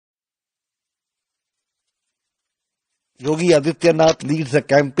Yogi Adityanath leads a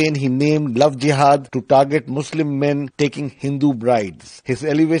campaign he named Love Jihad to target Muslim men taking Hindu brides. His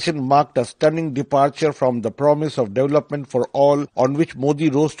elevation marked a stunning departure from the promise of development for all on which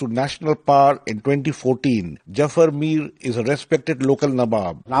Modi rose to national power in 2014. Jafar Mir is a respected local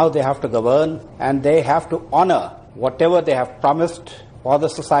Nawab. Now they have to govern and they have to honor whatever they have promised for the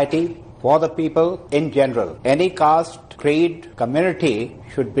society, for the people in general. Any caste, creed, community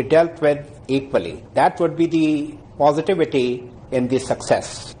should be dealt with equally. That would be the positivity in the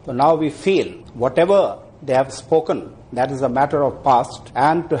success. So now we feel whatever they have spoken, that is a matter of past,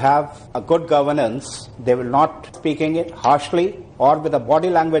 and to have a good governance, they will not speaking it harshly or with a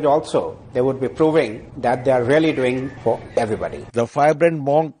body language also. They would be proving that they are really doing for everybody. The firebrand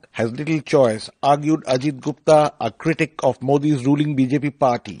monk has little choice, argued Ajit Gupta, a critic of Modi's ruling BJP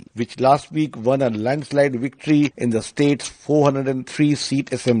party, which last week won a landslide victory in the state's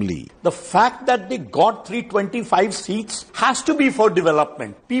 403-seat assembly. The fact that they got 325 seats has to be for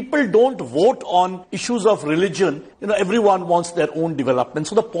development. People don't vote on issues of religion. Everyone wants their own development.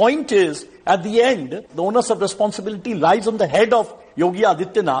 So the point is, at the end, the onus of responsibility lies on the head of Yogi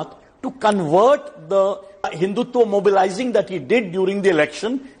Adityanath to convert the Hindutva mobilizing that he did during the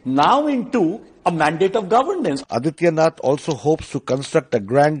election now into a mandate of governance. Adityanath also hopes to construct a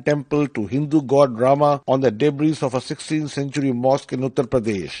grand temple to Hindu god Rama on the debris of a 16th century mosque in Uttar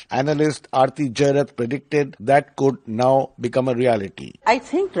Pradesh. Analyst Aarti Jairath predicted that could now become a reality. I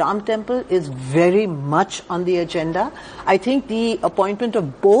think Ram Temple is very much on the agenda. I think the appointment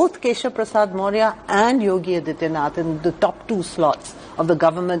of both Keshav Prasad Maurya and Yogi Adityanath in the top two slots of the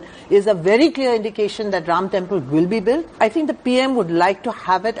government is a very clear indication that Ram Temple will be built. I think the PM would like to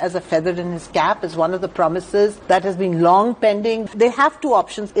have it as a feather in his cap, as one of the promises that has been long pending. They have two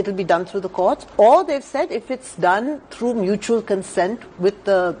options. It will be done through the courts, or they've said if it's done through mutual consent with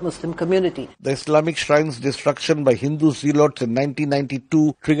the Muslim community. The Islamic shrine's destruction by Hindu zealots in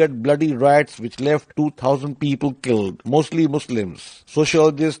 1992 triggered bloody riots which left 2,000 people killed, mostly Muslims.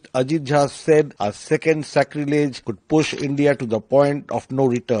 Sociologist Ajit Jha said a second sacrilege could push India to the point of no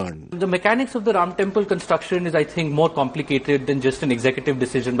return. The mechanics of the Ram Temple construction is, I think, more complicated than just an executive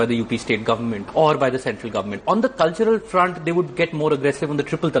decision by the UP state government or by the central government. On the cultural front, they would get more aggressive on the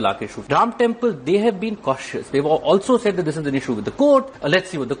triple talaq issue. Ram Temple, they have been cautious. They've also said that this is an issue with the court.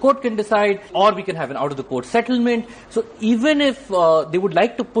 Let's see what the court can decide, or we can have an out-of-the-court settlement. So even if they would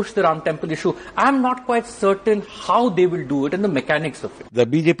like to push the Ram Temple issue, I'm not quite certain how they will do it and the mechanics of it. The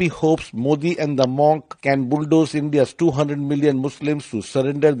BJP hopes Modi and the monk can bulldoze India's 200 million Muslims to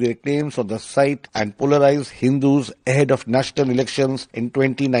surrender their claims on the site and polarize Hindus ahead of national elections in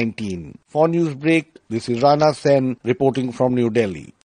 2019. For Newsbreak, this is Rana Sen reporting from New Delhi.